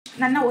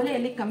ನನ್ನ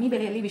ಓಲೆಯಲ್ಲಿ ಕಮ್ಮಿ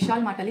ಬೆಲೆಯಲ್ಲಿ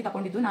ವಿಶಾಲ್ ಮಾರ್ಟಲ್ಲಿ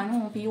ತಗೊಂಡಿದ್ದು. ನಾನು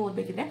PU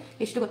ಓದಬೇಕಿದ್ರೆ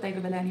ಎಷ್ಟು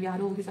ಗೊತ್ತಾಯಿದ್ರು ಬೆಲೆ ನೀವು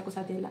ಯಾರು ಊಹಿಸಕ್ಕೂ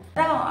ಸಾಧ್ಯ ಇಲ್ಲ.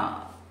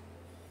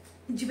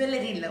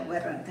 ಜ್ಯುವೆಲರಿ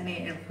ಲವರ್ ಅಂತಾನೆ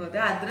ಹೇಳ್ಬೋದು.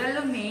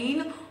 ಅದರಲ್ಲೂ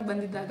ಮೇನ್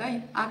ಬಂದಿದ್ದಾಗ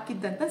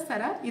ಹಾಕಿದ್ದಂತ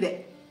ಸರ ಇದೆ.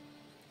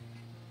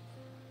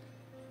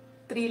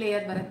 3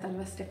 ಲೇಯರ್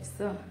ಬರುತ್ತಲ್ವ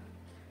ಸ್ಟೆಪ್ಸ್,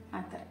 ಆ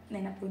ಥರ.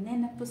 ನೆನಪು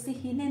ನೆನಪು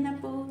ಸಿಹಿ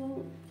ನೆನಪು.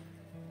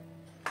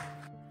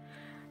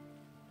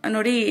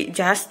 ನೋಡಿ,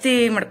 ಜಾಸ್ತಿ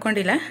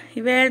ಮಾಡ್ಕೊಂಡಿಲ್ಲ,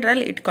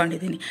 ಇವೆರಡರಲ್ಲಿ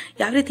ಇಟ್ಕೊಂಡಿದ್ದೀನಿ.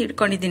 ಯಾವ ರೀತಿ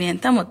ಇಟ್ಕೊಂಡಿದ್ದೀನಿ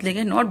ಅಂತ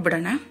ಮೊದಲಿಗೆ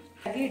ನೋಡ್ಬಿಡೋಣ.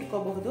 ಹಾಗೆ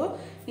ಇಟ್ಕೋಬಹುದು.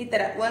 ಈ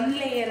ತರ 1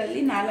 ಲೇಯರ್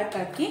ಅಲ್ಲಿ 4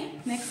 ಹಾಕಿ,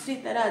 ನೆಕ್ಸ್ಟ್ ಈ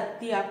ತರ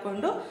ಹತ್ತಿ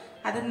ಹಾಕೊಂಡು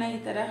ಅದನ್ನ ಈ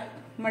ತರ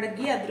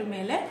ಮಡಗಿ ಅದ್ರ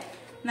ಮೇಲೆ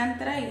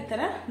ನಂತರ ಈ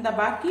ತರ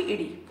ದಬಾಕಿ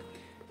ಇಡಿ.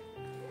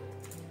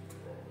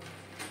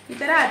 ಈ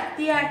ತರ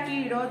ಹತ್ತಿ ಹಾಕಿ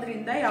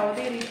ಇಡೋದ್ರಿಂದ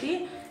ಯಾವುದೇ ರೀತಿ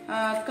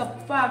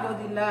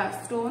ಕಪ್ಪಾಗೋದಿಲ್ಲ,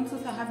 ಸ್ಟೋನ್ಸ್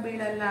ಸಹ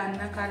ಬೀಳಲ್ಲ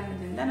ಅನ್ನೋ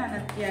ಕಾರಣದಿಂದ ನಾನು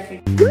ಹತ್ತಿ ಹಾಕಿ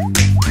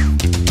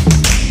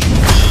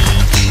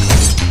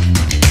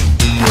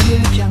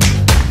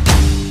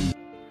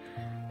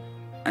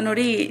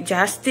ನೋಡಿ,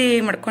 ಜಾಸ್ತಿ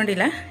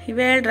ಮಾಡ್ಕೊಂಡಿಲ್ಲ,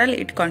 ಇವೆರಡರಲ್ಲಿ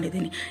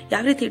ಇಟ್ಕೊಂಡಿದ್ದೀನಿ.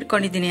 ಯಾವ ರೀತಿ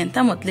ಇಟ್ಕೊಂಡಿದ್ದೀನಿ ಅಂತ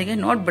ಮೊದಲಿಗೆ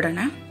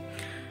ನೋಡ್ಬಿಡೋಣ.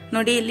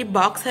 ನೋಡಿ, ಇಲ್ಲಿ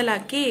ಬಾಕ್ಸಲ್ಲಿ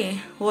ಹಾಕಿ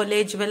ಓಲೆ,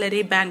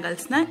 ಜ್ಯುವೆಲರಿ,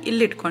 ಬ್ಯಾಂಗಲ್ಸ್ನ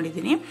ಇಲ್ಲಿ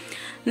ಇಟ್ಕೊಂಡಿದ್ದೀನಿ.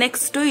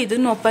 ನೆಕ್ಸ್ಟು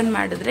ಇದನ್ನು ಓಪನ್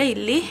ಮಾಡಿದ್ರೆ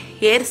ಇಲ್ಲಿ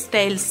ಹೇರ್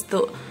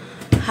ಸ್ಟೈಲ್ಸ್ದು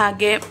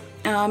ಹಾಗೆ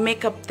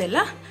ಮೇಕಪ್ದೆಲ್ಲ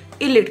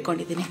ಇಲ್ಲಿ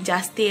ಇಟ್ಕೊಂಡಿದ್ದೀನಿ.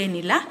 ಜಾಸ್ತಿ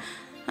ಏನಿಲ್ಲ.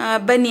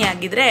 ಬನ್ನಿ,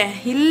 ಆಗಿದ್ರೆ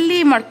ಇಲ್ಲಿ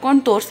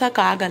ಮಾಡ್ಕೊಂಡು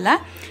ತೋರ್ಸೋಕ್ಕಾಗಲ್ಲ.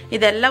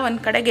 ಇದೆಲ್ಲ ಒಂದು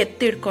ಕಡೆಗೆ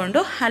ಎತ್ತಿಡ್ಕೊಂಡು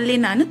ಅಲ್ಲಿ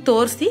ನಾನು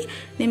ತೋರಿಸಿ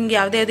ನಿಮ್ಗೆ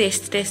ಯಾವುದ್ಯಾವುದು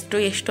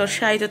ಎಷ್ಟು ವರ್ಷ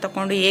ಆಯಿತು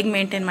ತಗೊಂಡು ಹೇಗೆ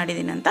ಮೇಂಟೈನ್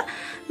ಮಾಡಿದ್ದೀನಿ ಅಂತ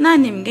ನಾನು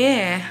ನಿಮಗೆ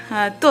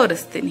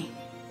ತೋರಿಸ್ತೀನಿ.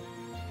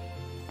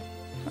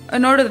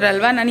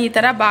 ನೋಡಿದ್ರಲ್ವ, ನಾನು ಈ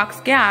ಥರ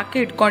ಬಾಕ್ಸ್ಗೆ ಹಾಕಿ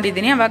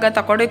ಇಟ್ಕೊಂಡಿದ್ದೀನಿ. ಅವಾಗ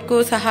ತಗೊಳೋಕ್ಕೂ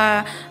ಸಹ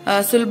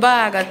ಸುಲಭ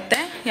ಆಗತ್ತೆ,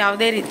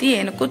 ಯಾವುದೇ ರೀತಿ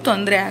ಏನಕ್ಕೂ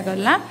ತೊಂದರೆ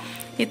ಆಗಲ್ಲ.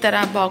 ಈ ಥರ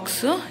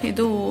ಬಾಕ್ಸು,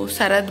 ಇದು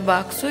ಸರದ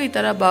ಬಾಕ್ಸು. ಈ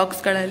ಥರ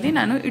ಬಾಕ್ಸ್ಗಳಲ್ಲಿ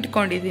ನಾನು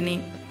ಇಟ್ಕೊಂಡಿದ್ದೀನಿ.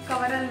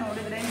 ಕವರಲ್ಲಿ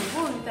ನೋಡಿದ್ರೆ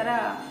ನೀವು ಈ ಥರ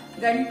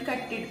ಗಂಟು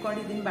ಕಟ್ಟಿ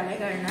ಇಟ್ಕೊಂಡಿದ್ದೀನಿ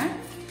ಬಳೆಗಳನ್ನ.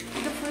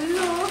 ಇದು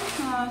ಫುಲ್ಲು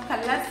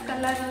ಕಲರ್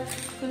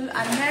ಫುಲ್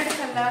 12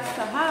 ಕಲರ್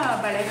ಸಹ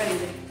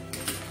ಬಳೆಗಳಿದೆ.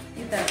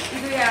 ಈ ಥರ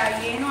ಇದು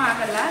ಏನೂ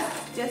ಆಗಲ್ಲ,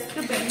 ಜಸ್ಟ್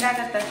ಬೆಂಡ್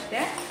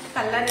ಆಗತ್ತಷ್ಟೇ,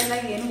 ಕಲರ್ ಎಲ್ಲ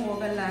ಏನೂ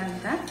ಹೋಗಲ್ಲ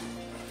ಅಂತ.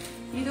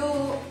 ಇದು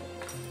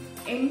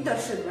 8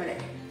 ವರ್ಷದ ಬಳೆ,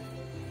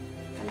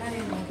 ಕಲರ್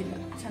ಏನು ಹೋಗಿಲ್ಲ,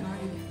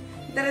 ಚೆನ್ನಾಗಿದೆ.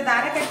 ಈ ಥರ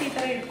ದಾರ ಕಟ್ಟಿ ಈ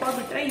ಥರ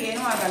ಇಟ್ಕೊಬಿಟ್ರೆ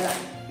ಏನೂ ಆಗಲ್ಲ.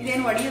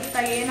 ಇದೇನು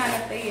ಒಡೆಯುತ್ತಾ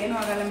ಏನಾಗುತ್ತೆ, ಏನೂ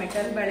ಆಗಲ್ಲ,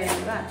 ಮೆಟಲ್ ಬಳೆ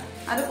ಅಲ್ವಾ,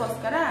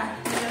 ಅದಕ್ಕೋಸ್ಕರ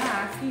ಈ ಥರ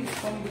ಹಾಕಿ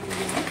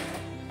ಇಟ್ಕೊಂಡ್ಬಿಟ್ಟಿದ್ದೀನಿ.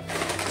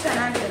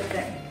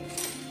 ಚೆನ್ನಾಗಿರುತ್ತೆ.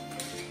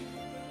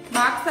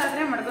 ಬಾಕ್ಸ್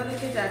ಆದರೆ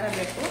ಮಡಗೋದಕ್ಕೆ ಜಾಗ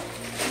ಬೇಕು,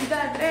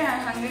 ಇದಾದರೆ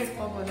ಹಾಗೆ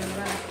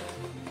ಇಟ್ಕೋಬೋದಲ್ವಾ.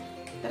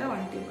 ಈ ಥರ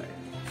ಒಂಟಿಗಳು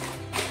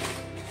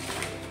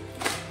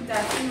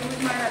ಜಾಸ್ತಿ ಯೂಸ್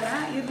ಮಾಡಲ್ಲ.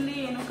 ಇರಲಿ,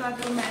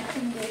 ಏನಕ್ಕಾದ್ರೂ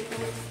ಮ್ಯಾಚಿಂಗ್ ಬೇಕು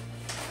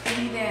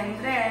ಇದೆ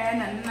ಅಂದರೆ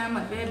ನನ್ನ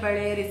ಮದುವೆ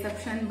ಬಳೆ,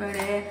 ರಿಸೆಪ್ಷನ್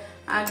ಬಳೆ,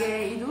 ಹಾಗೆ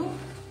ಇದು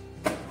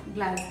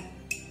ಗ್ಲಾಸ್,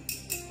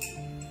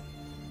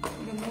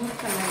 ಇದು 3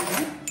 ಕಲರ್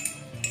ಇದೆ.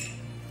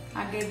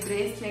 ಹಾಗೆ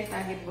ಬ್ರೇಸ್ಲೆಟ್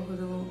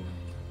ಆಗಿರಬಹುದು.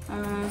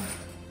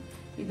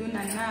 ಇದು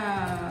ನನ್ನ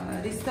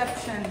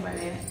ರಿಸೆಪ್ಷನ್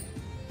ಬಳೆ,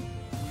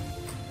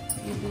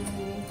 ಇದು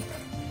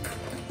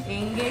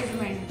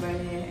ಎಂಗೇಜ್ಮೆಂಟ್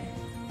ಬಳೆ,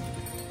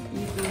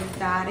 ಇದು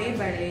ತಾರೆ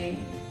ಬಳೆ.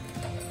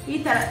 ಈ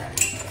ಥರ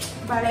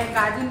ಬಳೆ,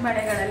 ಗಾಜಿನ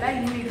ಬಳೆಗಳೆಲ್ಲ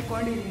ಇಲ್ಲಿ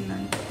ಇಟ್ಕೊಂಡಿದ್ದೀನಿ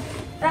ನಾನು.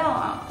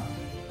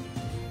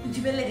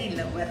 ಜ್ಯುವೆಲರಿ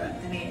ಲವರ್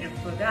ಅಂತಾನೆ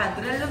ಹೇಳ್ಬೋದು.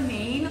 ಅದರಲ್ಲೂ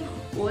ಮೇನ್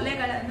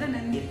ಓಲೆಗಳಂದ್ರೆ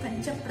ನನಗೆ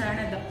ಪಂಚಪ್ರಾಣ,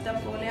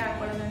 ದಪ್ಪ ಓಲೆ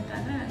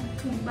ಹಾಕೊಳ್ಳೋದಂತಂದ್ರೆ ನನಗೆ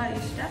ತುಂಬ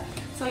ಇಷ್ಟ.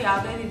 ಸೊ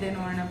ಯಾವುದೇನಿದೆ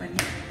ನೋಡೋಣ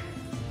ಬನ್ನಿ.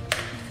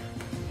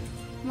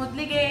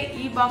 ಮೊದಲಿಗೆ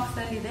ಈ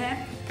ಬಾಕ್ಸಲ್ಲಿದೆ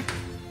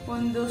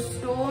ಒಂದು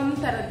ಸ್ಟೋನ್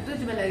ಥರದ್ದು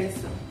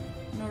ಜ್ಯುವೆಲರೀಸ್.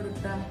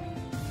 ನೋಡುತ್ತಾ,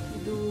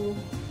 ಇದು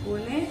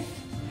ಓಲೆ,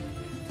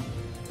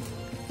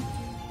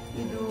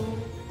 ಇದು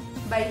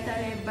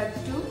ಬೈತಾಳೆ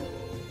ಬಚ್ಚು.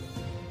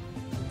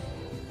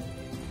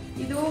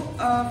 ಇದು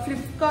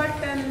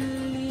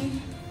ಫ್ಲಿಪ್ಕಾರ್ಟಲ್ಲಿ,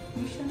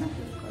 ಮೀಶೋನ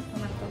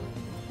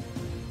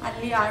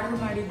ಅಲ್ಲಿ ಆರ್ಡರ್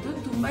ಮಾಡಿದ್ದು.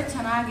 ತುಂಬ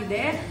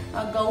ಚೆನ್ನಾಗಿದೆ.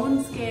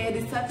 ಗೌನ್ಸ್ಗೆ,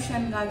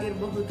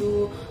 ರಿಸೆಪ್ಷನ್ಗಾಗಿರಬಹುದು,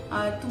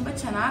 ತುಂಬ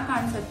ಚೆನ್ನಾಗಿ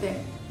ಕಾಣಿಸುತ್ತೆ.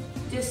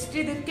 ಜಸ್ಟ್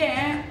ಇದಕ್ಕೆ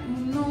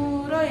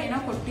 300 ಏನೋ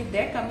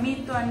ಕೊಟ್ಟಿದ್ದೆ, ಕಮ್ಮಿ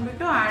ಇತ್ತು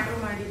ಅಂದ್ಬಿಟ್ಟು ಆರ್ಡರ್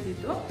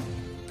ಮಾಡಿದ್ದು.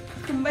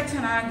 ತುಂಬ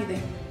ಚೆನ್ನಾಗಿದೆ.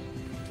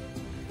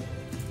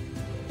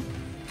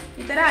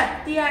 ಈ ಥರ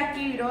ಹತ್ತಿ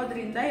ಹಾಕಿ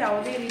ಇಡೋದ್ರಿಂದ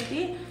ಯಾವುದೇ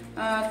ರೀತಿ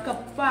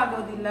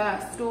ಕಪ್ಪಾಗೋದಿಲ್ಲ,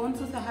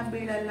 ಸ್ಟೋನ್ಸು ಸಹ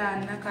ಬೀಳಲ್ಲ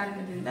ಅನ್ನೋ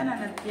ಕಾರಣದಿಂದ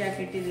ನಾನು ಹತ್ತಿ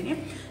ಹಾಕಿಟ್ಟಿದ್ದೀನಿ.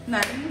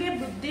 ನನಗೆ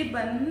ಬುದ್ಧಿ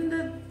ಬಂದ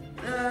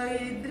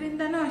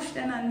ಇದರಿಂದನೂ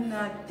ಅಷ್ಟೇ ನಾನು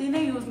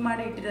ಹತ್ತಿನೇ ಯೂಸ್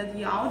ಮಾಡಿ ಇಟ್ಟಿರೋದು.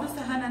 ಯಾವುದು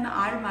ಸಹ ನಾನು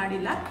ಹಾಳು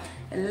ಮಾಡಿಲ್ಲ,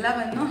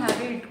 ಎಲ್ಲವನ್ನು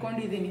ಹಾಗೆ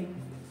ಇಟ್ಕೊಂಡಿದ್ದೀನಿ.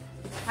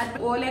 ಅದು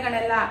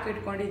ಓಲೆಗಳೆಲ್ಲ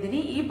ಹಾಕಿಟ್ಕೊಂಡಿದ್ದೀನಿ.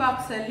 ಈ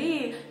ಬಾಕ್ಸಲ್ಲಿ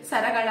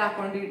ಸರಗಳು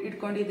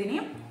ಇಟ್ಕೊಂಡಿದ್ದೀನಿ.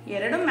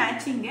 2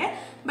 ಮ್ಯಾಚಿಂಗ್ಗೆ,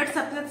 ಬಟ್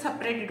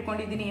ಸಪ್ರೇಟ್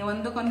ಇಟ್ಕೊಂಡಿದ್ದೀನಿ.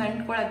 ಒಂದಕ್ಕೊಂದು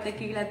ಅಂಟ್ಕೊಳತ್ತೆ,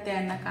 ಕೀಳತ್ತೆ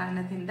ಅನ್ನೋ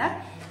ಕಾರಣದಿಂದ.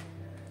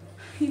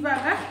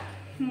 ಇವಾಗ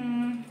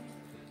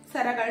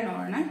ಸರಗಳು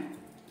ನೋಡೋಣ.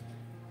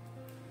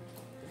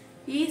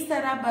 ಈ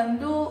ಸರ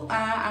ಬಂದು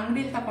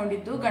ಅಂಗಡಿಲಿ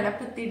ತಗೊಂಡಿದ್ದು,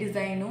 ಗಣಪತಿ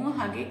ಡಿಸೈನು,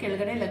 ಹಾಗೆ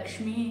ಕೆಳಗಡೆ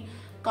ಲಕ್ಷ್ಮಿ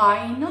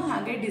ಕಾಯಿನು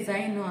ಹಾಗೆ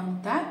ಡಿಸೈನು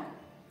ಅಂತ.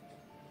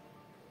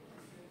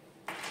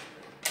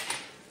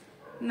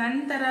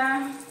 ನಂತರ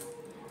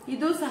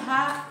ಇದು ಸಹ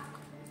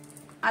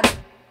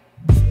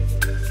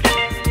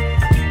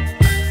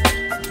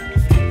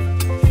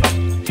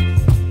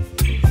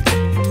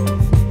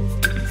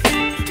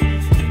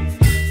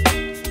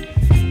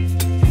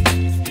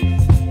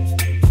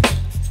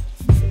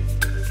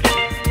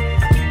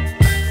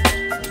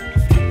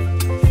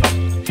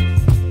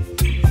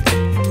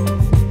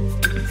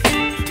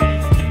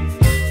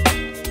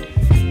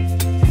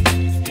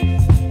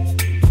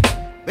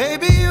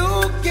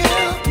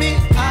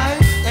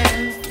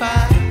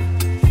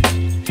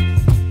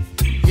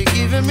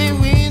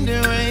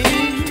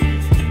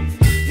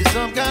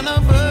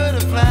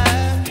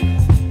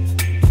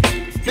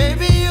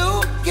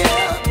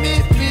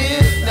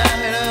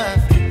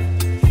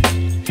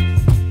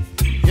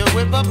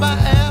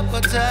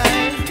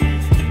appetite.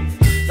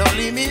 Don't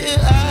leave me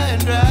here high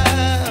and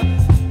dry.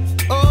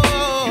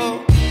 Oh,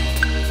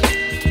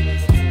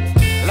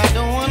 well, I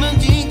don't wanna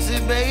jinx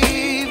it,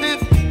 baby,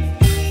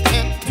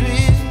 and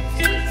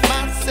twist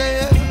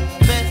myself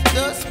at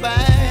the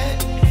spine.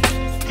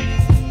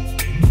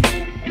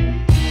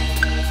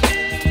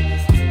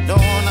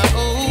 Don't wanna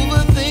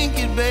overthink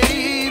it,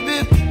 baby.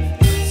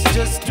 It's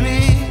just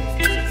twist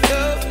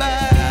your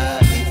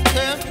body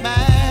and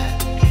mine.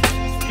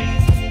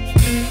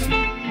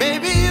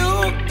 Baby, you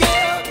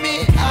give me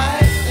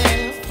ice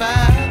and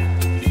fire.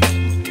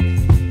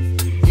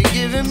 You're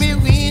giving me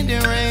wind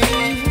and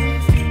rain.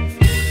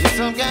 You're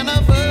some kind of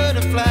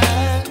butterfly.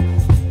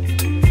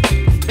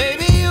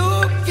 Baby, you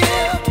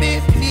give me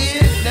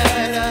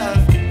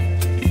midnight.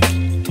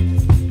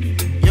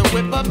 You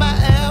whip up my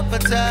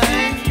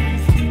appetite.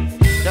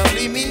 Don't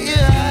leave me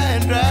here high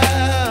and dry.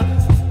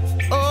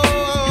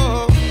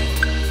 Oh,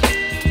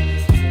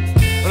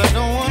 but I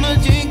don't wanna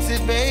jinx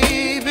it,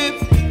 baby.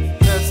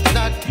 Let's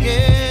not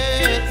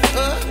get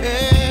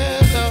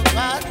ahead of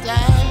my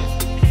time.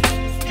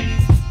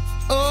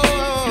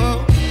 Oh,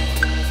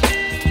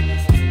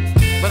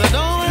 but I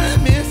don't wanna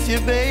miss you,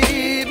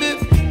 baby.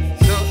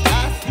 So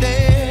I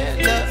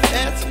stand up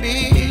and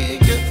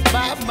speak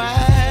my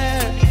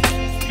mind.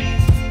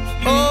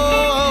 Oh.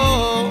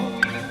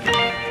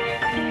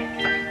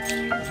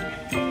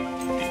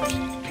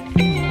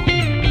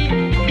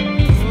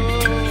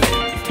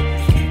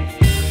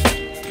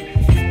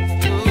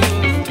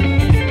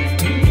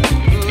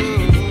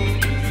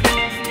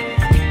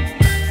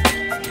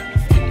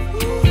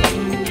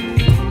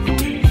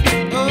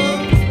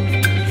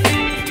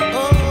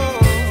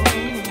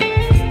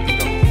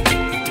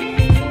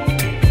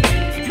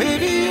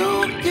 Baby, you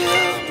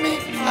give me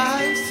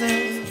ice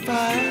and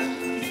fire.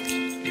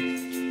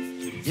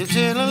 You're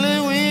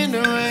chilling wind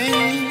and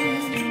rain.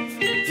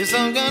 You're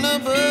some kind of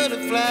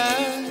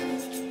butterfly.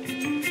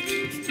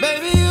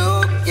 Baby, you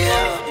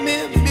give me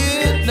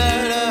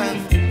midnight.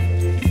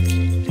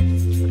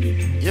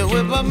 You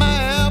whip up my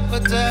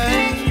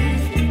appetite.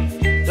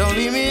 Don't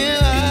leave me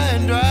here high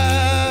and dry.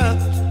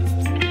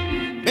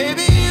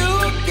 Baby, you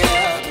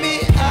give me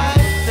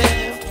ice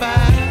and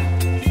fire.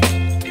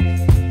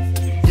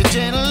 You're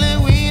channeling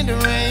wind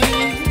and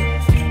rain.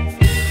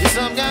 You're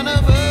some kind of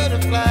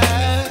butterfly.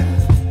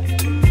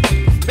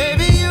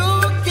 Baby, you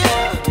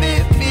give me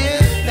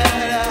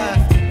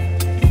midnight.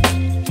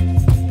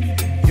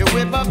 You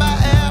whip up my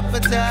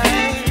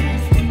appetite.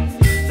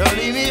 Don't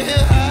leave me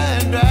here high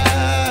and dry.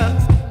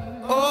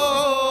 Oh,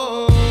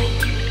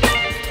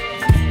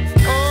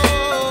 oh,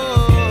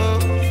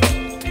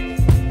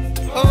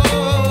 oh,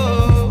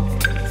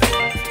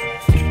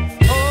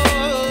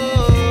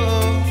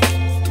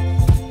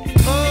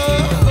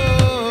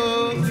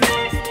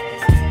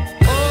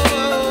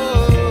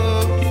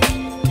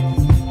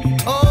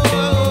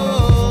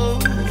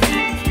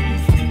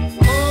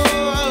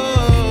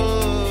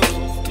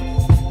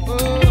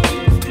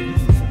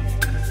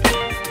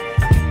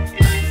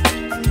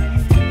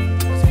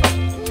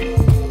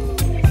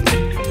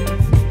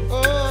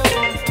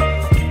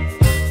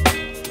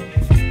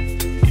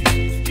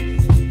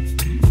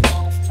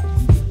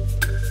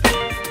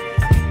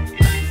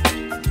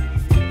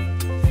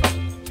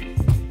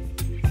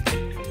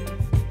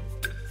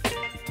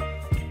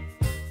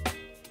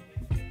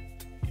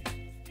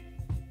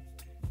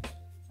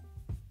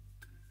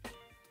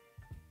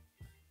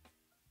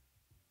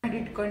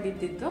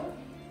 ಇಟ್ಕೊಂಡಿದ್ದು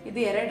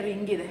ಇದು 2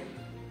 ring ಇದೆ.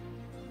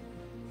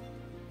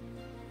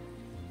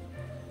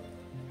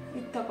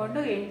 ಇದು ತಗೊಂಡು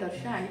 8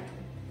 ವರ್ಷ ಆಯ್ತು.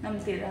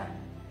 ನಂಬ್ತೀರಾ?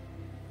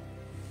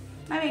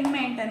 ನಾವು ಹೆಂಗ್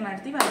maintain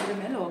ಮಾಡ್ತೀವಿ ಅದ್ರ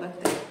ಮೇಲೆ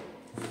ಹೋಗುತ್ತೆ.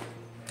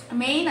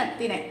 ಮೇನ್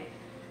ಹತ್ತಿನೇ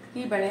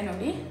ಈ ಬಳೆ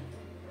ನೋಡಿ,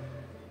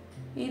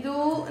 ಇದು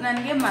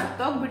ನನಗೆ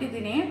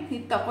ಮರ್ತೋಗ್ಬಿಟ್ಟಿದ್ದೀನಿ.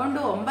 ಇದು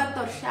ತಗೊಂಡು 9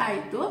 ವರ್ಷ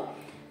ಆಯ್ತು,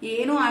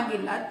 ಏನೂ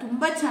ಆಗಿಲ್ಲ,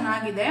 ತುಂಬಾ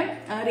ಚೆನ್ನಾಗಿದೆ.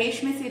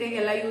 ರೇಷ್ಮೆ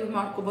ಸೀರೆಗೆಲ್ಲ ಯೂಸ್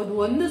ಮಾಡ್ಕೋಬಹುದು.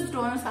 ಒಂದು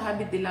ಸ್ಟೋನ್ ಸಹ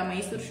ಬಿದ್ದಿಲ್ಲ.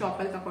 ಮೈಸೂರು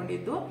ಶಾಪಲ್ಲಿ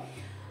ತಗೊಂಡಿದ್ದು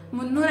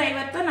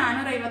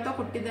 350-450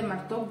 ಕೊಟ್ಟಿದ್ದೆ,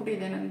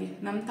 ಮರ್ತೋಗ್ಬಿಟ್ಟಿದೆ ನನಗೆ.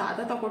 ನಮ್ಮ ತಾತ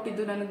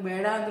ತಗೊಟ್ಟಿದ್ದು, ನನಗೆ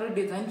ಬೇಡ ಅಂದ್ರು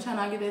ಡಿಸೈನ್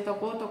ಚೆನ್ನಾಗಿದೆ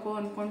ತಗೋ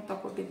ಅನ್ಕೊಂಡು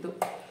ತಗೊಟ್ಟಿದ್ದು.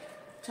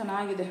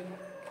 ಚೆನ್ನಾಗಿದೆ,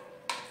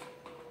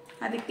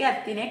 ಅದಕ್ಕೆ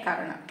ಹತ್ತಿನೇ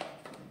ಕಾರಣ.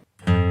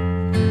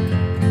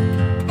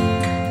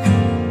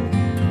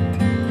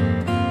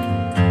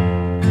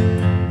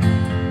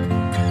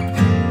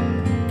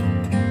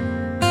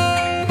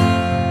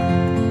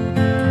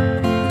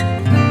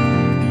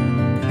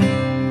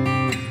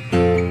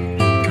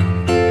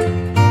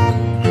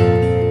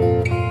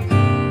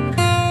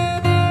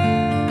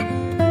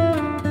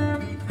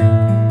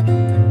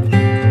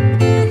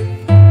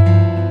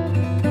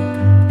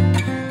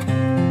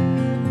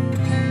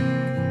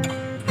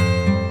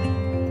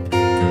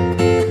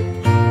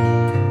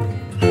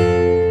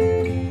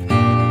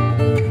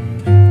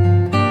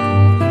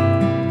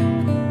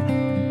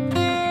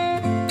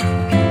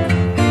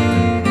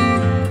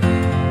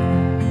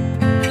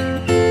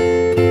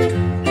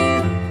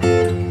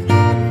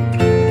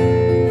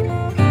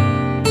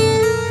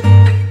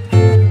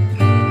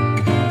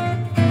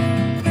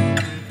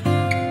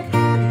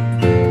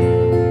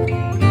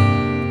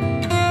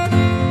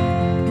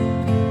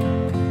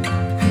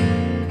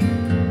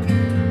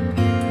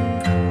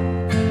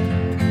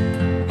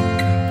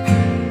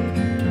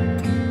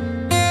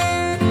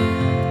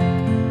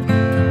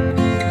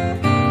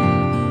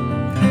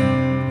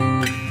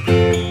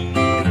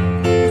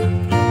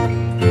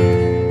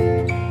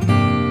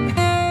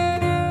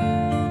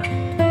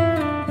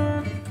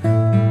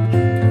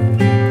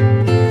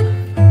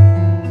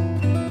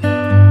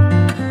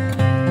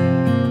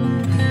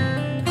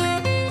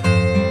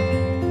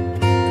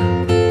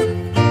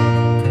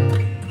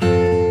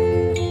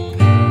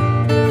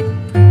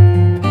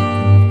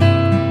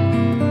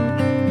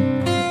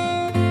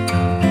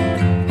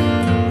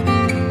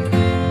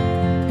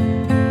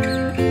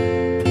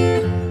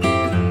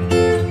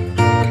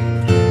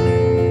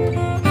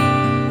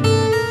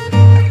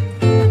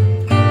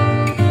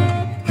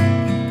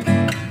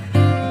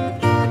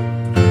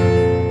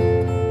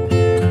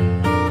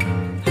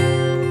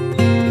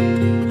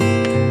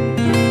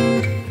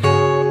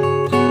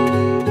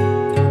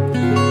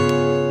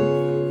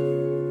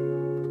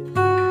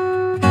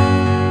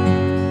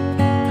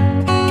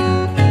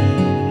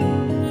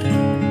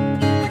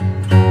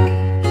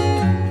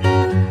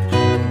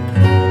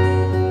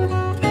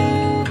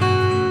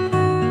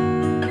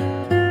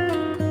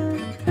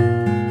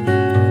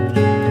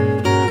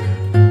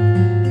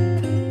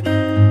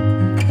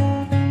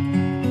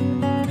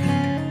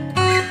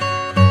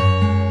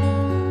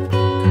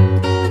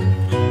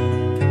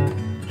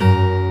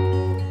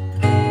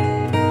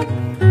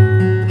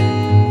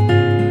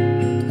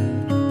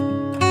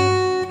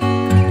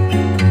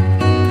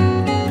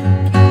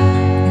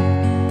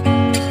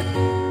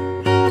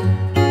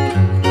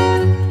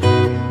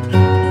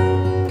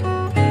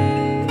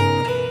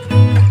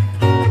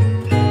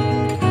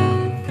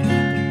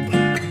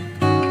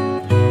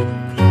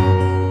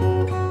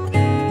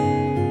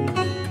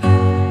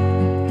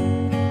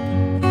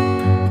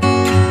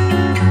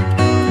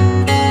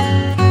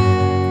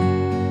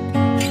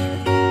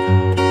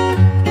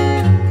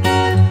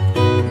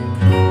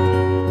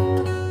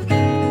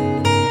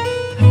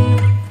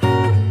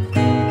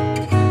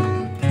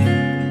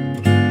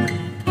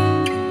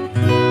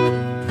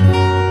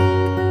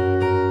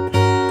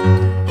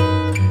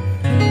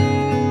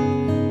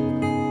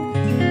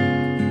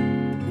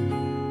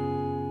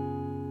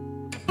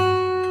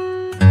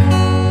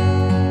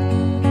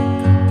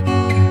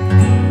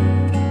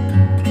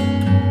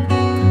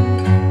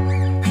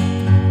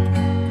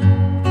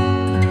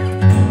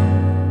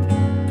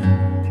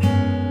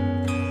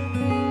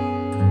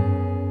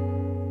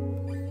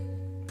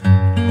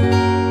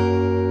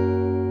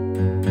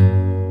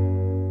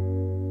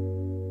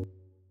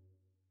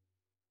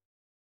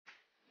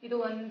 ಇದು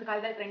ಒಂದು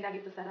ಕಾಲದಲ್ಲಿ ಟ್ರೆಂಡ್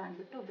ಆಗಿತ್ತು ಸರ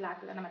ಅಂದ್ಬಿಟ್ಟು ಬ್ಲ್ಯಾಕ್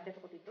ಕಲರ್ ನಮ್ಮ ಅತ್ತೆ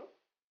ತಗೊತಿದ್ರು.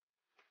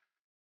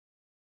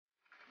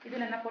 ಇದು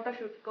ನನ್ನ ಫೋಟೋ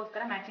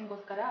ಶೂಟ್ಗೋಸ್ಕರ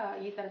ಮ್ಯಾಚಿಂಗ್ಗೋಸ್ಕರ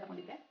ಈ ಥರ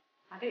ತಗೊಂಡಿದ್ದೆ,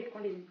 ಹಾಗೆ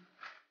ಇಟ್ಕೊಂಡಿದ್ದೀನಿ.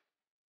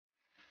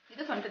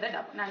 ಇದು ಸೊಂಟದ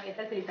ಡಬ್. ನಾನು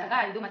SLC ಇದ್ದಾಗ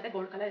ಇದು ಮತ್ತೆ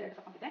ಗೋಲ್ಡ್ ಕಲರ್ ಎರಡು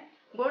ತಗೊಂಡಿದ್ದೆ.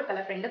 ಗೋಲ್ಡ್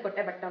ಕಲರ್ ಫ್ರೆಂಡ್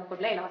ಕೊಟ್ಟೆ, ಬಟ್ ಅವ್ರು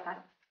ಕೊಡಲೇ ಇಲ್ಲ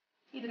ಸಾರು.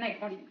 ಇದನ್ನ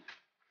ಇಟ್ಕೊಂಡಿದ್ದೀನಿ.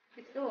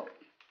 ಇಷ್ಟು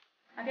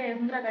ಹಾಗೆ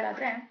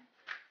ಉಂಗುರಗಳಾದರೆ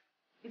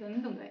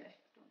ಇದೊಂದು ಉಂಗುರ ಇದೆ.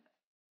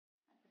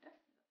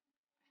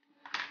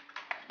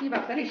 ಈ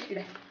ಬಾಕ್ಸಲ್ಲಿ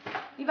ಇಷ್ಟಿದೆ.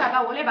 ಇವಾಗ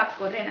ಓಲೆ ಬಾಕ್ಸ್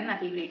ಹೋದರೆ ನನ್ನ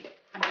ಫೇವ್ರೇಟ್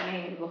ಅಂತಲೇ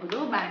ಹೇಳ್ಬಹುದು.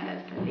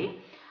 ಬ್ಯಾಂಗಲ್ಸಲ್ಲಿ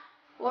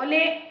ಓಲೆ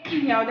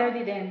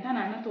ಯಾವ್ದಾವ್ದಿದೆ ಅಂತ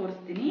ನಾನು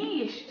ತೋರಿಸ್ತೀನಿ.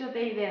 ಎಷ್ಟು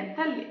ಜೊತೆ ಇದೆ ಅಂತ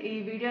ಈ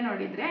ವಿಡಿಯೋ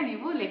ನೋಡಿದರೆ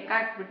ನೀವು ಲೆಕ್ಕ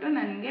ಹಾಕ್ಬಿಟ್ಟು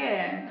ನನಗೆ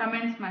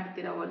ಕಮೆಂಟ್ಸ್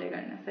ಮಾಡ್ತೀರಾ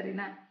ಓಲೆಗಳನ್ನ,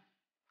 ಸರಿನಾ?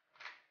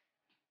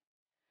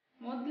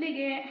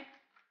 ಮೊದಲಿಗೆ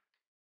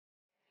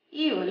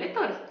ಈ ಓಲೆ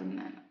ತೋರಿಸ್ತೀನಿ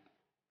ನಾನು.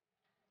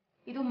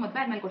 ಇದು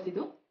ಮದುವೆ ಆದ್ಮೇಲೆ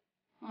ಕೊಡ್ಸಿದ್ದು,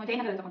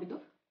 ಜಯನಗರ ತಗೊಂಡಿದ್ದು.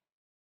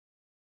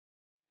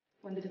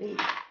 ಒಂದು ಜೊತೆ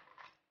ಇದೆ.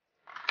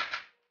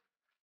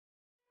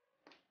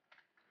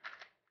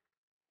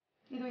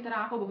 ಇದು ಈ ಥರ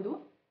ಹಾಕೋಬಹುದು.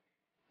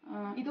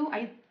 ಇದು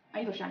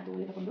 5 ವರ್ಷ ಆಯಿತು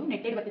ಓಲೆ ತಗೊಂಡು.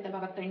 ನೆಟ್ಟೆಡ್ ಬರ್ತಿತ್ತಲ್ವ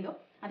ಅವಾಗ ಟ್ರೆಂಡು,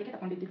 ಅದಕ್ಕೆ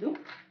ತಗೊಂಡಿದ್ದು.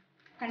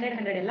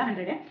 100 ಎಲ್ಲ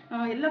 100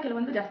 ಎಲ್ಲ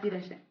ಕೆಲವೊಂದು ಜಾಸ್ತಿ ಇದೆ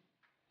ಅಷ್ಟೇ.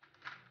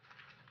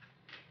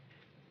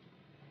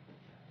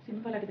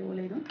 ಸಿಂಪಲ್ ಆಗಿದೆ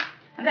ಓಲೆ ಇದು.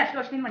 ಅಂದರೆ ಅಷ್ಟು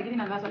ವರ್ಷದಿಂದ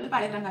ಮಡಗಿದ್ದೀನಲ್ವಾ, ಸ್ವಲ್ಪ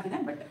ಹಳೆದಂಗೆ ಆಗಿದೆ,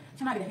 ಬಟ್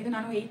ಚೆನ್ನಾಗಿದೆ. ಇದು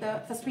ನಾನು 8th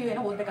ಫಸ್ಟ್ PU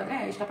ಏನೋ ಓದಬೇಕಾದ್ರೆ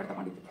ಇಷ್ಟಪಟ್ಟು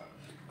ತಗೊಂಡಿದ್ದು.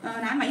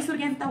 ನಾನು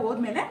ಮೈಸೂರಿಗೆ ಅಂತ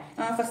ಹೋದ್ಮೇಲೆ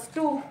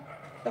ಫಸ್ಟು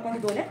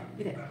ತಗೊಂಡಿದ್ದು ಓಲೆ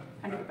ಇದೆ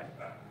 100 ರೂಪಾಯಿ.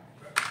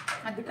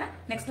 ಅದು ಬಿಟ್ಟರೆ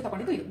ನೆಕ್ಸ್ಟ್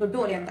ತಗೊಂಡಿದ್ದು ಇದು ದೊಡ್ಡ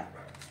ಓಲೆ ಅಂತ.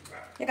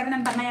 ಯಾಕಂದರೆ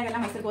ನನ್ನ ತಮ್ಮಯ್ಯಾಗೆಲ್ಲ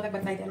ಮೈಸೂರಿಗೆ ಹೋದಾಗ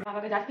ಬರ್ತಾ ಇದೆ ಅಲ್ವಾ,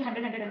 ಅವಾಗ ಜಾಸ್ತಿ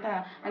 100 ಅಂತ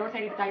ರೋಡ್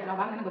ಸೈಡ್ ಇಡ್ತಾ ಇದ್ರು.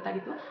 ಅವಾಗ ನನಗೆ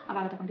ಗೊತ್ತಾಗಿತ್ತು,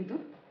 ಅವಾಗ ತಗೊಂಡಿದ್ದು.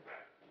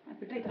 ಅದು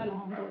ಬಿಟ್ಟರೆ ಈ ಥರ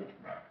ಲಾಂಗ್ ಓಲೆ.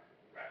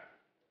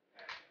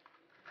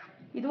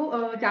 ಇದು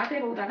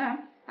ಜಾತ್ರೆಗೆ ಹೋದಾಗ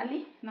ಅಲ್ಲಿ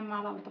ನಮ್ಮ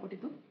ಮಾವ ಅವರು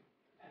ತಗೊಂಡಿದ್ದು.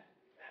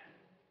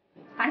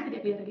 ಕಾಣಿಸ್ತಿದೆ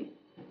ಕ್ಲಿಯರಾಗಿ.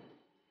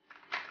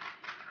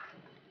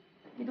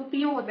 ಇದು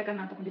PU ಓದ್ಬೇಕಾದ್ರೆ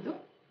ನಾನು ತಗೊಂಡಿದ್ದು.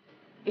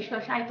 ಎಷ್ಟು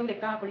ವರ್ಷ ಆಯಿತು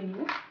ಲೆಕ್ಕ ಹಾಕೊಳ್ಳಿ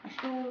ನೀವು,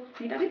 ಅಷ್ಟು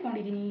ನೀಟಾಗಿ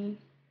ಇಟ್ಕೊಂಡಿದ್ದೀನಿ.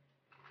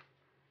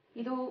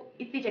 ಇದು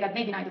ಇತ್ತೀಚೆಗೆ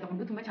 15 ದಿನ ಆಯಿತು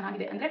ತಗೊಂಡು. ತುಂಬ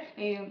ಚೆನ್ನಾಗಿದೆ. ಅಂದರೆ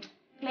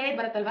ಕ್ಲೇ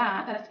ಬರುತ್ತಲ್ವಾ, ಆ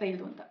ಥರ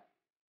ಸ್ಟೈಲ್ದು ಅಂತ.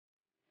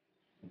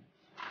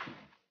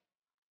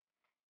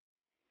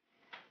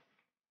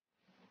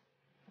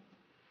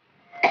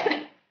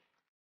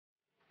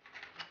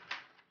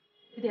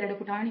 ಇದೆರಡು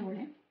ಪುಟಾಣಿ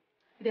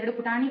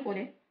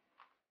ಓಲೆ.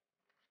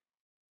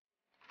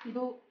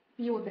 ಇದು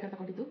PU ಓದ್ಬೇಕಾದ್ರೆ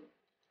ತಗೊಂಡಿದ್ದು.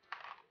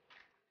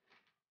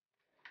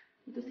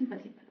 ಇದು ಸಿಂಪಲ್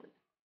ಓಲೆ.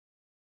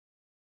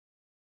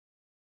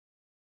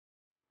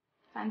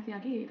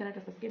 ಫ್ಯಾನ್ಸಿಯಾಗಿ ಈ ಥರ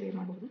ಡ್ರೆಸ್ಸಸ್ಗೆ ವೇರ್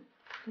ಮಾಡಬಹುದು,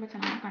 ತುಂಬ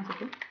ಚೆನ್ನಾಗಿ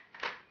ಕಾಣಿಸುತ್ತೆ.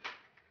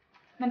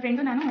 ನನ್ನ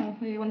ಫ್ರೆಂಡು ನಾನು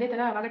ಒಂದೇ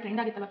ಥರ ಆವಾಗ ಟ್ರೆಂಡ್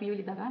ಆಗಿತ್ತಲ್ಲ PU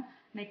ಇದ್ದಾಗ,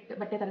 ನೆಟ್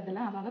ಬಟ್ಟೆ ಥರದ್ದೆಲ್ಲ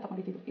ಆವಾಗ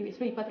ತಗೊಂಡಿದ್ದು. ಇವು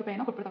ಎಷ್ಟು 20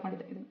 ರೂಪಾಯಿನೋ ಕೊಟ್ಟು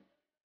ತಗೊಂಡಿದ್ದೆ. ಇದು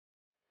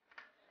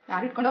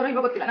ಯಾರು ಇಟ್ಕೊಂಡವ್ರೋ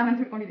ಇವಾಗ ಗೊತ್ತಿಲ್ಲ,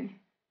 ನಾನು ಇಟ್ಕೊಂಡಿದ್ದೀನಿ.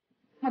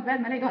 ಮದುವೆ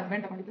ಆದಮೇಲೆ ಇದು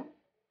ಹಸ್ಬೆಂಡ್ ತಗೊಂಡಿದ್ದು.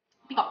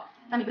 Peacock,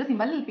 ನಮ್ಮಿಬ್ಬರು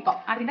symbol peacock.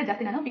 ಆದ್ದರಿಂದ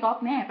ಜಾಸ್ತಿ ನಾನು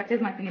ಪಿಕಾಕ್ನೇ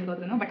ಪರ್ಚೇಸ್ ಮಾಡ್ತೀನಿ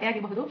ಇರೋದ್ರೂ. ಬಟ್ಟೆ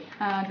ಆಗಿರಬಹುದು,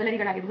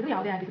 ಜ್ಯುವೆಲರಿಗಳಾಗಿರ್ಬೋದು,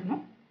 ಯಾವುದೇ ಆಗಿದ್ರು.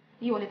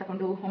 ಈ ಓಲೆ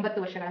ತಗೊಂಡು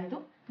 9 ವರ್ಷಗಳಾಯಿತು.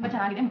 ತುಂಬ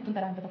ಚೆನ್ನಾಗಿದೆ. ಮುತ್ತಿನ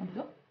ಥರ ಅಂತ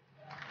ತಗೊಂಡಿದ್ದು.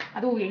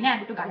 ಅದು ಎಣ್ಣೆ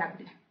ಆಗಿಬಿಟ್ಟು ಗಾಯ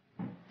ಆಗ್ಬಿಟ್ಟಿದೆ.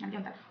 ನನಗೆ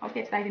ಒಂಥರ ಔಷಧಿ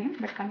ಹಚ್ತಾ ಇದ್ದೀನಿ,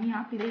 ಬಟ್ ಕಮ್ಮಿ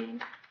ಆಗ್ತಿದೆ.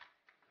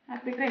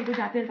 ಅದು ಬಿಟ್ಟರೆ ಇದು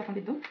ಜಾತ್ರೆಯಲ್ಲಿ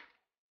ತಗೊಂಡಿದ್ದು.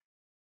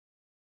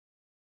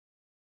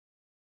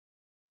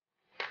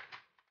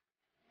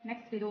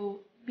 ನೆಕ್ಸ್ಟ್ ಇದು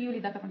PU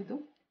ಇದ್ದಾಗ ತಗೊಂಡಿದ್ದು.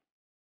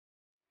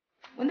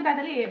 ಒಂದು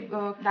ಕಾಲದಲ್ಲಿ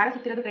ದಾರ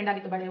ಸುತ್ತಿರೋದು ಟ್ರೆಂಡ್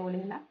ಆಗಿತ್ತು, ಬಳೆ ಓಲೆ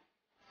ಎಲ್ಲ.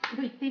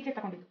 ಇದು ಇತ್ತೀಚೆಗೆ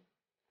ತಗೊಂಡಿದ್ದು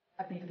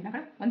 15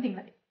 ದಿನಗಳು, 1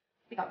 ತಿಂಗಳಲ್ಲಿ.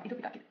 ಪಿಕಾಕ್, ಇದು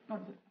ಪಿಕಾಕ್ ಇದೆ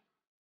ನೋಡ್ಬೋದು.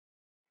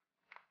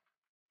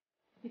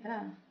 ಈ ಥರ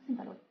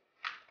ಸಿಂಪಲ್ ಓಲೆ.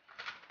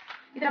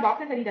 ಈ ಥರ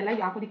ಬಾಕ್ಸಸ್ ಸರಿ ಇದೆಲ್ಲ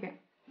ಹಾಕೋದಕ್ಕೆ.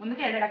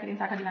 ಒಂದಕ್ಕೆ 2 ಹಾಕಿದ್ದೀನಿ,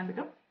 ಸಾಕಾಗಿಲ್ಲ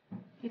ಅಂದ್ಬಿಟ್ಟು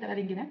ಈ ಥರ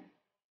ರಿಂಗಿದೆ.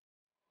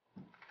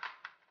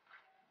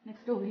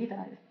 ನೆಕ್ಸ್ಟು ಈ ಥರ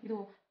ಇದೆ. ಇದು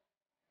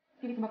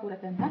ಕಿವಿ ತುಂಬ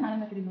ಕೂರುತ್ತೆ ಅಂತ ನಾನು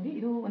ಹಾಕಿದ್ದೀನಿ ನೋಡಿ.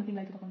 ಇದು 1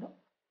 ತಿಂಗಳಾಯಿತು ತಗೊಂಡು.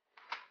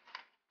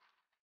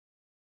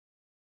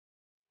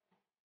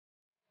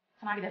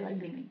 ಚೆನ್ನಾಗಿದೆ ಅಲ್ವಾ ಈ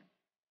ರಿಂಗ್.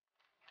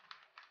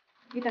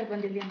 ಈ ಥರದ್ದು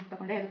ಒಂದು ಇಲ್ಲಿ ಅಂತ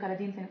ತಗೊಂಡೆ. ಅದು ಕರ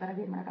ಜೀನ್ಸ್ ಏನೋ ಕರ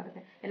ವೇರ್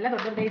ಮಾಡೋಕ್ಕಾಗುತ್ತೆ. ಎಲ್ಲ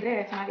ದೊಡ್ಡದೇ ಇದ್ರೆ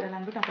ಚೆನ್ನಾಗಿರಲ್ಲ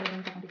ಅಂದ್ಬಿಟ್ಟು ಆ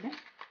ಥರದ್ದು ತಗೊಂಡಿದ್ದೆ.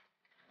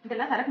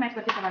 ಇದೆಲ್ಲ ಸರಕ್ಕೆ ಮ್ಯಾಚ್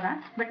ಬರ್ತಿತ್ತು ಅವಾಗ,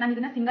 ಬಟ್ ನಾನು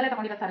ಇದನ್ನ ಸಿಂಗಲೇ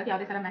ತಗೊಂಡಿರೋ ಸರಕ್ಕೆ,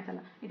 ಯಾವುದೇ ಸರ ಮ್ಯಾಚ್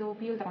ಅಲ್ಲ. ಇದು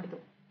PU ತಗೊಂಡಿದ್ದು.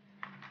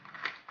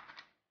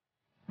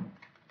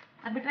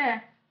 ಅದು ಬಿಟ್ಟರೆ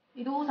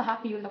ಇದು ಸಹ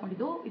PU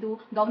ತಗೊಂಡಿದ್ದು. ಇದು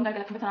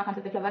ಗೌನ್ಗಳಿಗೆಲ್ಲ ತುಂಬ ಚೆನ್ನಾಗಿ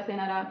ಕಾಣಿಸುತ್ತೆ. ಫ್ಲವರ್ಸ್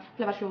ಏನಾರ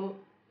ಫ್ಲವರ್ ಶೋ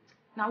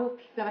ನಾವು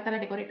ಫ್ಲವರ್ ಥರ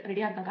ಡೆಕೋರೇಟ್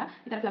ರೆಡಿ ಆದಾಗ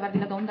ಈ ಥರ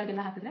ಫ್ಲವರ್ದಿಂದ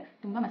ಗೌನ್ಗಳಿಗೆಲ್ಲ ಹಾಕಿದ್ರೆ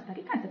ತುಂಬ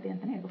ಮಸ್ತಾಗಿ ಕಾಣಿಸುತ್ತೆ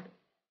ಅಂತಲೇ ಹೇಳ್ಬೋದು.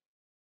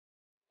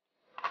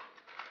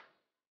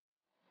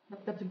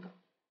 ಜುಮ್ಕ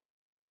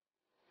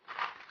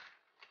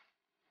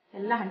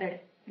ಎಲ್ಲ 100.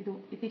 ಇದು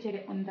ಇತ್ತೀಚೆಗೆ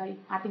ಒಂದು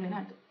 6 ತಿಂಗಳೇನೋ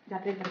ಆಯಿತು,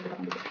 ಜಾತ್ರೆಯಲ್ಲಿ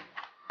ತಗೊಂಡಿದ್ದು.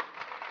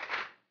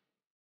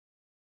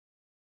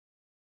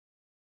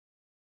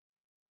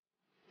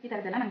 ಈ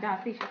ಥರದ್ದೆಲ್ಲ ನಾನು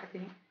ಜಾಸ್ತಿ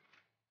ಇಷ್ಟಪಡ್ತೀನಿ.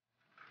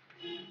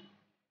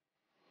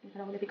 ಈ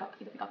ಥರ ಒಳ್ಳೆ ಪಿಕಾಕ್,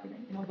 ಇದು ಪಿಕಾಕ್ ಇದೆ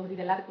ನೋಡ್ಬೋದು.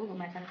 ಇದೆಲ್ಲದಕ್ಕೂ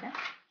ಮ್ಯಾಚ್ ಆಗುತ್ತೆ.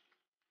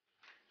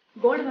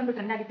 ಗೋಲ್ಡ್ ಒಂದು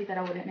ಟ್ರೆಂಡ್ ಆಗಿತ್ತು ಈ ಥರ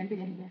ಒಳ್ಳೆ,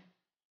 ನೆನಪಿದೆ ನಿಮಗೆ?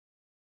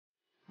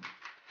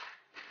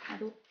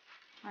 ಅದು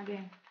ಹಾಗೆ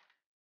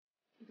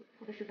ಇದು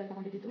ಫೋಟೋಶೂಟಲ್ಲಿ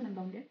ತಗೊಂಡಿದ್ದು ನನ್ನ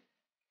ಗೌನ್ಗೆ.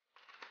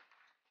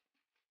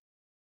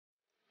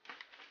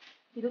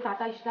 ಇದು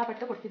ತಾತ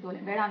ಇಷ್ಟಪಟ್ಟು ಕೊಡ್ತಿದ್ದು ಓಲೆ.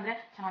 ಬೇಡ ಅಂದರೆ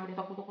ಚೆನ್ನಾಗಿದೆ,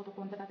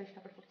 ತಪ್ಪು ಅಂತ ತಾತ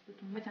ಇಷ್ಟಪಟ್ಟು ಕೊಡ್ತಿದ್ದು.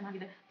 ತುಂಬ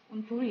ಚೆನ್ನಾಗಿದೆ.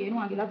 ಒಂಚೂರು ಏನೂ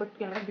ಆಗಿಲ್ಲ, ಬಟ್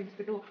ಕೆಳಗಡೆ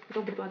ಬಿಡಿಸ್ಬಿಟ್ಟು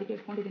ಬಿಟ್ಟೋಗ್ಬಿಟ್ಟು ಅದಕ್ಕೆ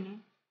ಇಟ್ಕೊಂಡಿದ್ದೀನಿ.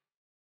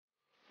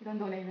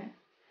 ಇದೊಂದು ಓಲೆ ಇದೆ.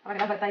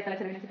 ಅವಾಗೆಲ್ಲ ಬರ್ತಾ ಇತ್ತಲ್ಲ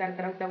ಸರಿ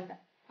ಸಿಕ್ಕಾಗ್ತಾರೆ ಊಟ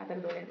ಆ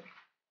ಥರದ್ದು ಓಲೆ ಇದೆ.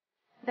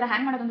 ಈ ಥರ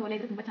ಹ್ಯಾಂಗ್ ಮಾಡೋದೊಂದು ಓಲೆ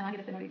ಇದ್ರೆ ತುಂಬ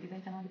ಚೆನ್ನಾಗಿರುತ್ತೆ ನೋಡಿ.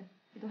 ಡಿಸೈನ್ ಚೆನ್ನಾಗಿದೆ.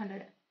 ಇದು 100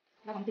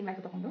 ಎಲ್ಲ 1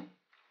 ತಿಂಗಳಾಯಿತು ತಗೊಂಡು.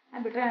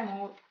 ಅದು ಬಿಟ್ಟರೆ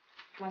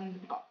ಒಂದು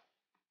ಪಿಕಾಕ್.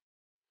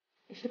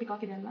 ಎಷ್ಟು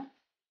ಪಿಕಾಕ್ ಇದೆ ಅಲ್ವಾ?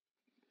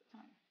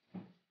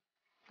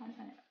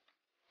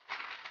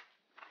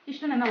 ಇಷ್ಟು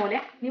ಇಷ್ಟು ನನ್ನ ಓಲೆ.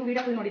 ನೀವು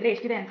ವಿಡಿಯೋ ಫುಲ್ ನೋಡಿದರೆ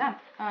ಎಷ್ಟಿದೆ ಅಂತ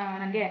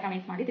ನನಗೆ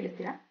ಕಮೆಂಟ್ ಮಾಡಿ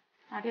ತಿಳಿಸ್ತೀರಾ.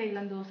 ಹಾಗೆ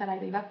ಇಲ್ಲೊಂದು ಸರ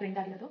ಇದೆ, ಇವಾಗ ಪ್ರಿಂಟ್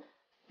ಆಗಿರೋದು.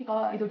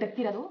 ಇದು ಡೆಪ್ತ್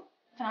ಇರೋದು,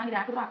 ಚೆನ್ನಾಗಿದೆ,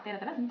 ಹಾಕಿದ್ರು ಆಗ್ತಾ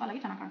ಇರೋದಲ್ಲ, ಸಿಂಪಲ್ ಆಗಿ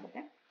ಚೆನ್ನಾಗಿ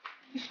ಕಾಣಿಸುತ್ತೆ.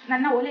 ಇಷ್ಟು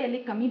ನನ್ನ ಓಲೆಯಲ್ಲಿ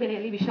ಕಮ್ಮಿ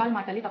ಬೆಲೆಯಲ್ಲಿ ವಿಶಾಲ್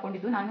ಮಾರ್ಟಲ್ಲಿ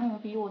ತಗೊಂಡಿದ್ದು. ನಾನು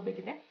PU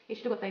ಓದಬೇಕಿದ್ರೆ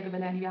ಎಷ್ಟು ಗೊತ್ತಾ ಇದ್ರ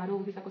ಬೆಲೆ, ನೀವು ಯಾರು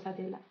ಊಹಿಸೋಕ್ಕೂ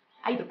ಸಾಧ್ಯ ಇಲ್ಲ.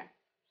 5 ರೂಪಾಯಿ,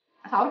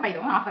 1000 ರೂಪಾಯಿ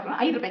ಇದು ಆಫರ್,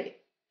 5 ರೂಪಾಯಿಗೆ.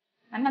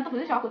 ನನಗಂತೂ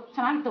ಫುಲ್ ಶಾಕು.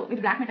 ಚೆನ್ನಾಗಿತ್ತು.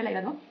 ಇದು ಬ್ಲ್ಯಾಕ್ ಮೆಟಲ್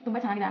ಇರೋದು, ತುಂಬ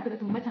ಚೆನ್ನಾಗಿದೆ, ಹಾಕಿದ್ರೆ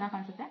ತುಂಬ ಚೆನ್ನಾಗಿ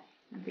ಕಾಣಿಸುತ್ತೆ.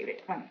 ನನ್ನ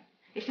ಫೇವ್ರೇಟ್ ಒನ್.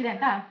 ಎಷ್ಟಿದೆ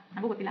ಅಂತ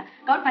ನನಗೂ ಗೊತ್ತಿಲ್ಲ,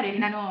 ಕೌಂಟ್ ಮಾಡಿ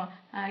ಹೇಳಿ, ನಾನು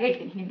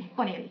ಹೇಳ್ತೀನಿ ನಿಮಗೆ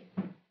ಕೊನೆಯಲ್ಲಿ.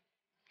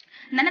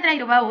 ನನ್ನ ಹತ್ರ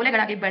ಇರುವ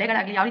ಓಲೆಗಳಾಗಿ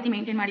ಬಳೆಗಳಾಗಿ ಯಾವ ರೀತಿ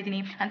ಮೇಂಟೈನ್ ಮಾಡಿದ್ದೀನಿ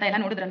ಅಂತ ಎಲ್ಲ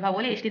ನೋಡಿದ್ರಲ್ವಾ.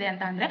 ಓಲೆ ಎಷ್ಟಿದೆ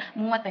ಅಂತ ಅಂದರೆ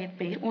 35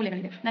 ಪೇರ್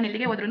ಓಲೆಗಳಿದೆ. ನಾನು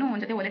ಎಲ್ಲಿಗೆ ಹೋದ್ರೂ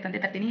ಒಂದು ಜೊತೆ ಓಲೆ ತಂದೆ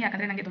ತರ್ತೀನಿ,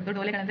 ಯಾಕಂದರೆ ನನಗೆ ದೊಡ್ಡ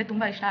ದೊಡ್ಡ ಓಲೆಗಳಂದರೆ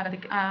ತುಂಬ ಇಷ್ಟ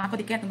ಆಗೋದಕ್ಕೆ,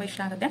 ಹಾಕೋದಕ್ಕೆ ತುಂಬ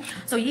ಇಷ್ಟ ಆಗುತ್ತೆ.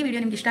 ಸೊ ಈ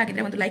ವಿಡಿಯೋ ನಿಮ್ಗೆ ಇಷ್ಟ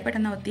ಆಗಿದ್ರೆ ಒಂದು ಲೈಕ್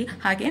ಬಟನ್ನ ಒತ್ತಿ,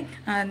 ಹಾಗೆ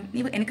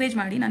ನೀವು ಎನ್ಕರೇಜ್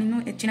ಮಾಡಿ, ನಾನು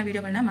ಇನ್ನೂ ಹೆಚ್ಚಿನ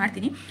ವಿಡಿಯೋಗಳನ್ನ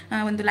ಮಾಡ್ತೀನಿ.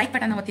 ಒಂದು ಲೈಕ್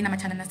ಬಟನ್ನ ಒತ್ತಿ, ನಮ್ಮ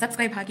ಚಾನಲ್ನ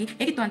ಸಬ್ಸ್ಕ್ರೈಬ್ ಆಗಿ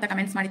ಹೇಗಿತ್ತು ಅಂತ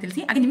ಕಮೆಂಟ್ಸ್ ಮಾಡಿ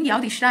ತಿಳಿಸಿ. ಹಾಗೆ ನಿಮ್ಗೆ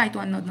ಯಾವ್ದು ಇಷ್ಟ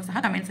ಆಯಿತು ಅನ್ನೋದನ್ನು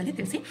ಸಹ ಕಮೆಂಟ್ಸಲ್ಲಿ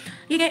ತಿಳಿಸಿ.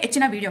 ಹೀಗೆ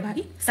ಹೆಚ್ಚಿನ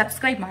ವಿಡಿಯೋಗಾಗಿ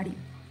ಸಬ್ಸ್ಕ್ರೈಬ್ ಮಾಡಿ.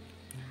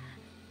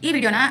 ಈ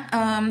ವಿಡಿಯೋನ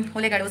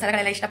ಓಲೆಗಳು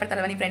ಸರಗಳೆಲ್ಲ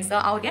ಇಷ್ಟಪಡ್ತಾರಲ್ವ ನಿಮ್ಮ ಫ್ರೆಂಡ್ಸ್,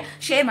 ಅವ್ರಿಗೆ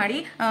ಶೇರ್ ಮಾಡಿ.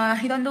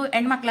 ಇದೊಂದು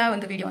ಹೆಣ್ಮಕ್ಳ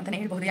ಒಂದು ವಿಡಿಯೋ ಅಂತಲೇ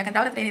ಹೇಳ್ಬೋದು, ಯಾಕಂದ್ರೆ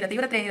ಅವ್ರ ಹತ್ರ ಏನಿರುತ್ತೆ,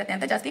 ಇವ್ರ ಹತ್ರ ಏನಿರುತ್ತೆ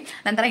ಅಂತ ಜಾಸ್ತಿ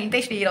ನಂತರ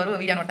ಇಂಟ್ರೆಸ್ಟ್ ಇರೋರು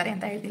ವಿಡಿಯೋ ನೋಡ್ತಾರೆ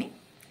ಅಂತ ಹೇಳ್ತೀನಿ.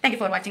 Thank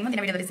you for watching.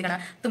 ಮುಂದಿನ ವಿಡಿಯೋದಲ್ಲಿ ಸಿಗೋಣ.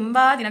 ತುಂಬ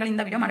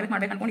ದಿನಗಳಿಂದ ವಿಡಿಯೋ ಮಾಡ್ಬೇಕು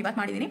ಅನ್ಕೊಂಡು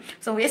ಇವತ್ತು ಮಾಡಿದ್ದೀನಿ.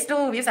 ಸೊ ಎಷ್ಟು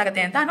ವ್ಯೂಸ್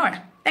ಆಗುತ್ತೆ ಅಂತ ನೋಡೋಣ.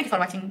 Thank you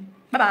for watching.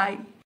 Bye.